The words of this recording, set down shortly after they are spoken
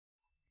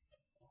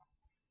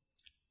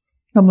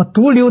那么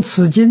独留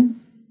此经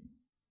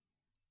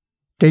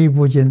这一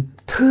部经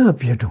特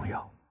别重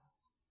要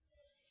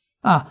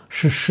啊，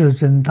是世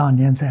尊当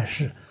年在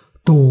世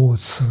多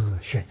次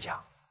宣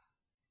讲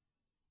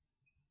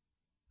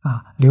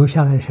啊，留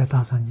下来是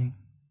大藏经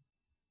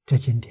这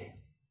经典，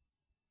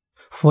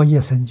佛一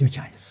生就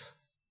讲一次，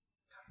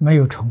没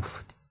有重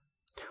复的，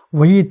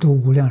唯独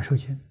无量寿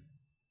经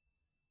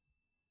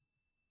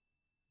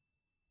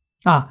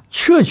啊，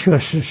确确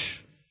实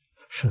实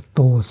是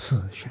多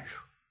次宣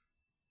说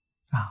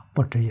啊，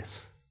不止一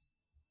次。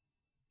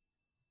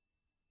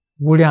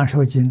无量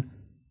寿经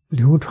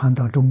流传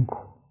到中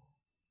国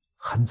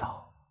很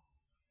早，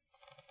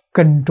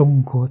跟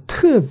中国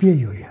特别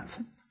有缘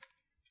分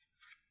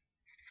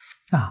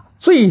啊，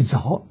最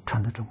早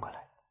传到中国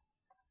来，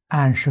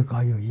安世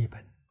高有一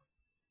本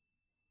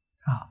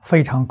啊，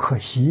非常可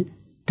惜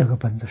这个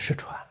本子失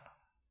传了。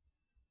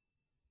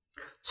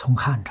从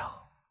汉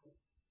朝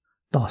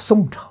到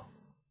宋朝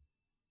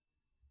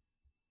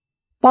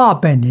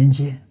800年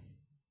间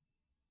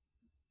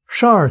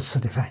12次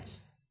的翻译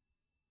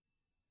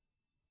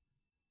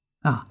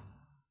啊，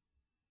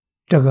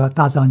这个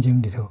大藏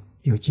经里头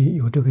有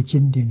这个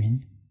经的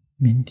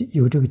名的，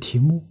有这个题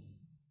目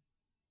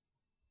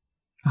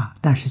啊，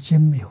但是经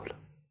没有了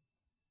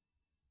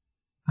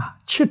啊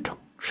，7种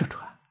失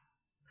传，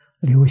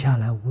留下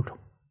来5种。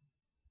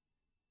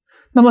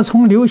那么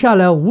从留下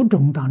来5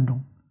种当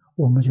中，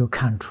我们就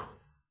看出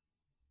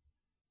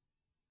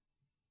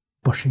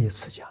不是一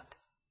次讲的。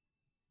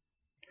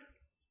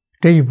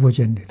这一部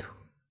经里头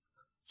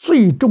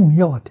最重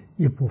要的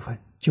一部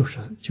分就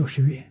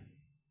是愿，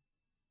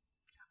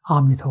阿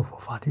弥陀佛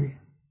发的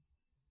愿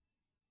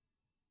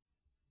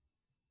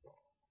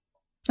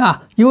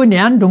啊，有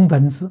2种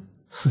本子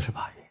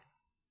48愿，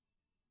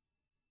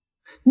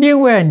另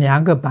外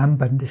2个版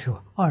本的时候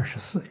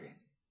24愿。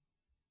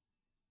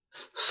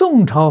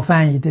宋朝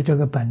翻译的这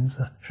个本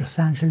子是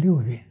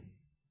36愿。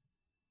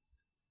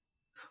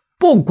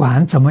不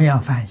管怎么样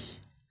翻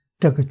译，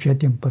这个决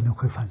定不能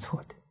会犯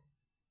错的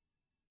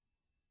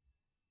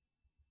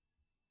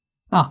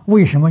啊！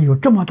为什么有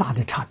这么大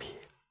的差别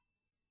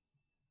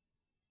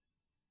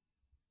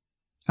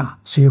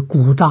啊？所以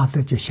古大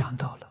德就想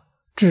到了，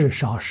至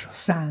少是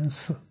3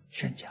次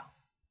宣讲，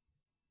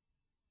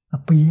那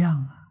不一样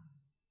啊，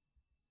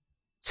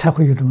才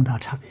会有这么大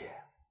差别。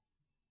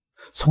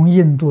从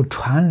印度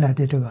传来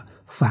的这个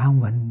梵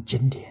文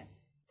经典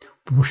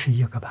不是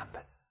一个版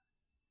本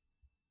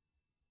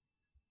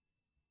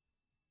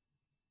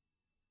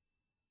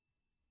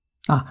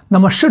啊，那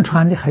么失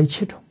传的还有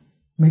7种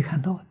没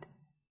看到的，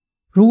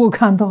如果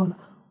看到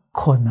了，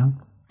可能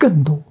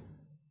更多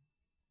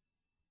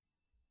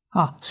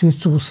啊。所以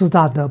祖师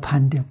大德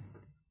判定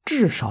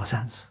至少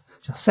3次，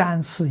就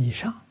3次以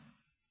上，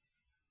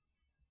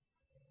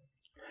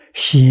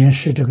显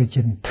示这个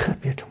经特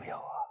别重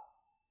要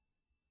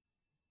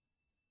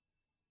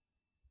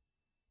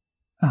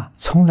啊，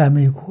从来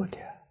没有过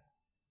的。